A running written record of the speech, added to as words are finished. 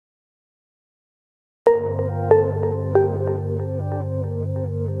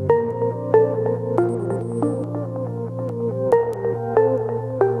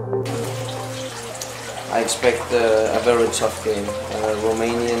I expect a very tough game.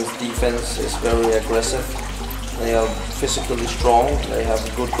 Romanian's defense is very aggressive. They are physically strong. They have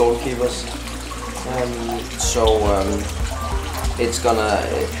good goalkeepers. It's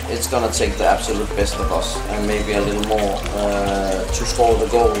gonna take the absolute best of us and maybe a little more to score the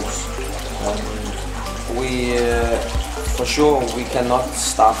goals. For sure we cannot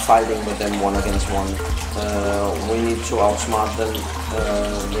start fighting with them one against one. We need to outsmart them.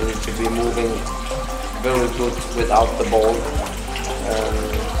 We need to be moving very good without the ball,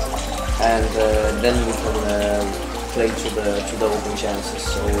 and then we can play to the open chances.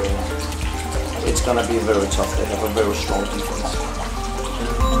 So it's gonna be very tough. They have a very strong defense.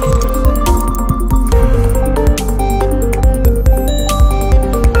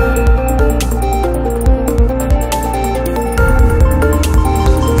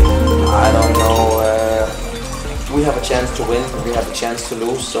 We have a chance to win, we have a chance to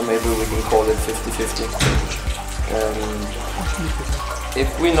lose, so maybe we can call it 50-50.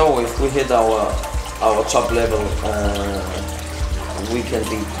 If we hit our top level, we can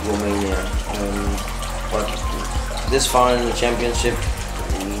beat Romania. But this far in the championship,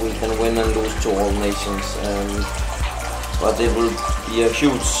 we can win and lose to all nations. But it will be a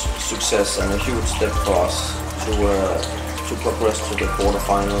huge success and a huge step for us to progress to the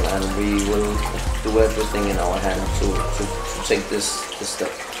quarterfinal, and we will do everything in our hand to take this step.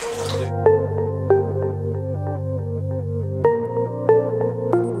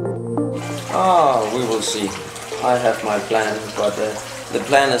 We will see. I have my plan, but the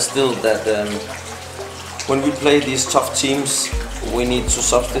plan is still that when we play these tough teams, we need to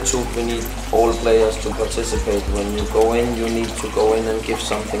substitute. We need all players to participate. When you go in, you need to go in and give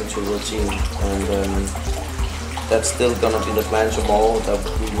something to the team, and that's still gonna be the plan tomorrow. That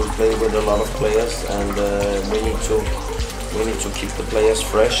we will play with a lot of players, and we need to keep the players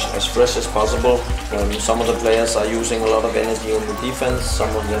fresh as possible. Some of the players are using a lot of energy in the defense,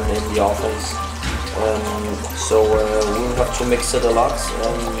 some of them in the offense. So we'll have to mix it a lot,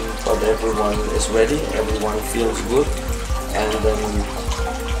 but everyone is ready, everyone feels good, and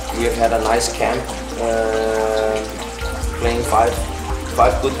we have had a nice camp, playing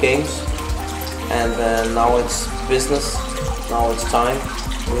five good games, and now it's business, now it's time.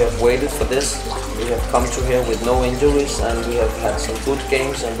 We have waited for this, we have come to here with no injuries, and we have had some good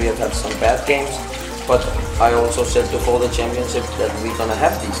games and we have had some bad games. But I also said before the championship that we're gonna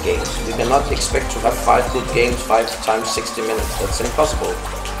have these games. We cannot expect to have 5 good games 5 times 60 minutes. That's impossible.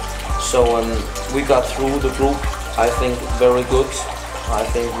 So we got through the group, I think, very good. I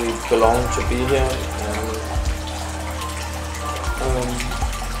think we belong to be here.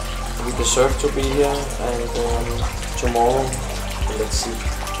 We deserve to be here, and tomorrow, let's see.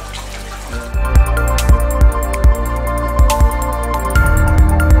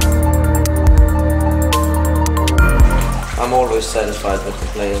 I'm always satisfied with the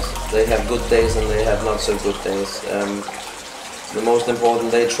players. They have good days and they have not so good days. The most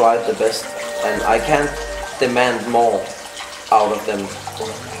important, they tried the best, and I can't demand more out of them.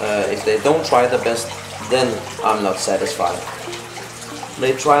 If they don't try the best, then I'm not satisfied.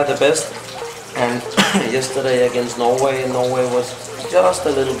 They tried the best, and yesterday against Norway was just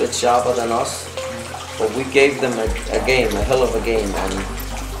a little bit sharper than us, but we gave them a game, a hell of a game, and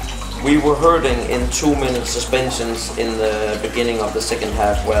we were hurting in 2-minute suspensions in the beginning of the second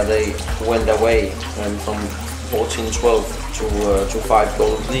half, where they went away from 14-12 to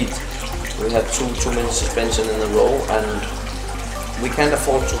 5-goal lead. We had 2-minute suspensions in a row, and we can't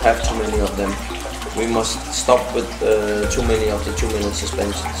afford to have too many of them. We must stop with too many of the 2-minute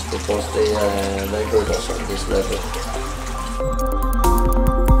suspensions, because they hurt us on this level.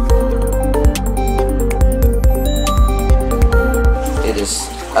 It is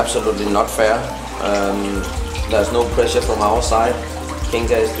absolutely not fair. There's no pressure from our side.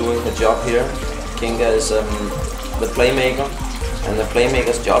 Kinga is doing her job here. Kinga is the playmaker, and the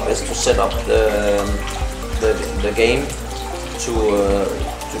playmaker's job is to set up the game,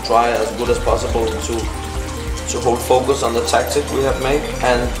 to try as good as possible to hold focus on the tactic we have made,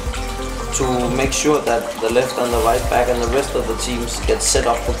 and to make sure that the left and the right back and the rest of the teams get set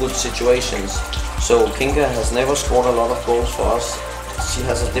up for good situations. So Kinga has never scored a lot of goals for us. She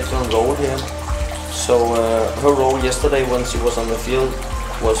has a different role here. So her role yesterday when she was on the field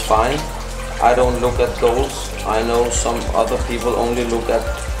was fine. I don't look at goals. I know some other people only look at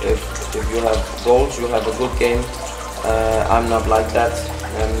if you have goals, you have a good game. I'm not like that.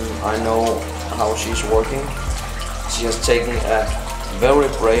 I know how she's working. She has taken a very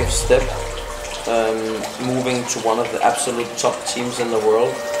brave step, moving to one of the absolute top teams in the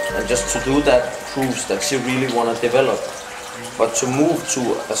world. And just to do that proves that she really wants to develop. But to move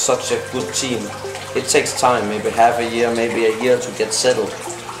to such a good team, it takes time, maybe half a year, maybe a year to get settled.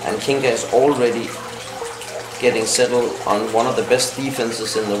 And Kinga is already getting settled on one of the best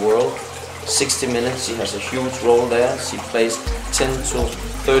defenses in the world. 60 minutes, she has a huge role there. She plays 10 to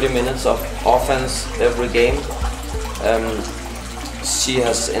 30 minutes of offense every game. She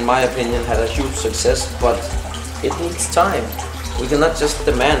has, in my opinion, had a huge success, but it needs time. We cannot just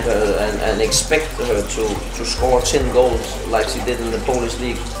demand her and expect her to score 10 goals like she did in the Polish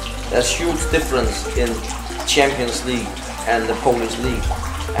League. There's huge difference in Champions League and the Polish League,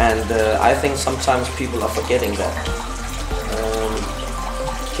 and I think sometimes people are forgetting that.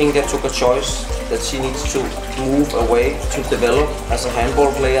 Kinga took a choice that she needs to move away to develop as a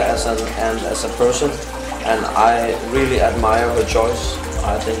handball player and as a person, and I really admire her choice.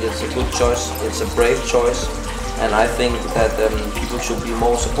 I think it's a good choice, it's a brave choice, and I think that people should be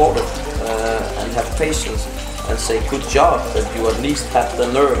more supportive and have patience and say good job that you at least have the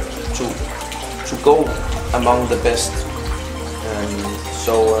nerve to go among the best.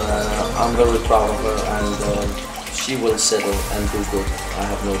 So I'm very proud of her, and she will settle and do good, I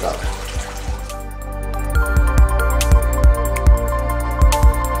have no doubt.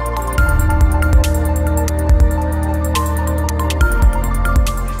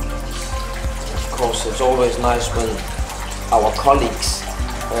 Of course, it's always nice when our colleagues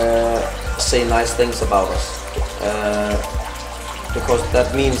say nice things about us, because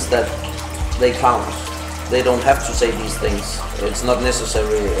that means that they count. They don't have to say these things. It's not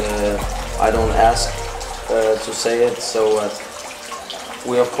necessary. I don't ask to say it. So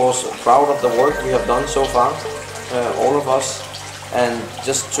we're of course proud of the work we have done so far, all of us, and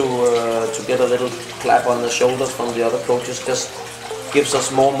just to get a little clap on the shoulders from the other coaches just gives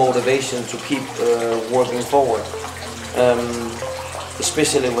us more motivation to keep working forward,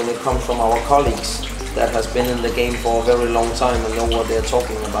 especially when it comes from our colleagues that has been in the game for a very long time and know what they're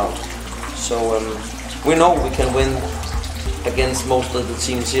talking about. So we know we can win against most of the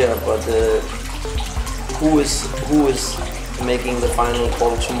teams here, but who is making the final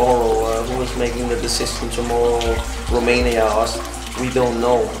call tomorrow? Who is making the decision tomorrow? Romania or us? We don't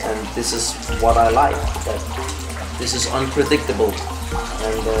know, and this is what I like. That this is unpredictable,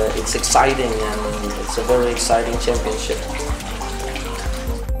 and it's exciting, and it's a very exciting championship.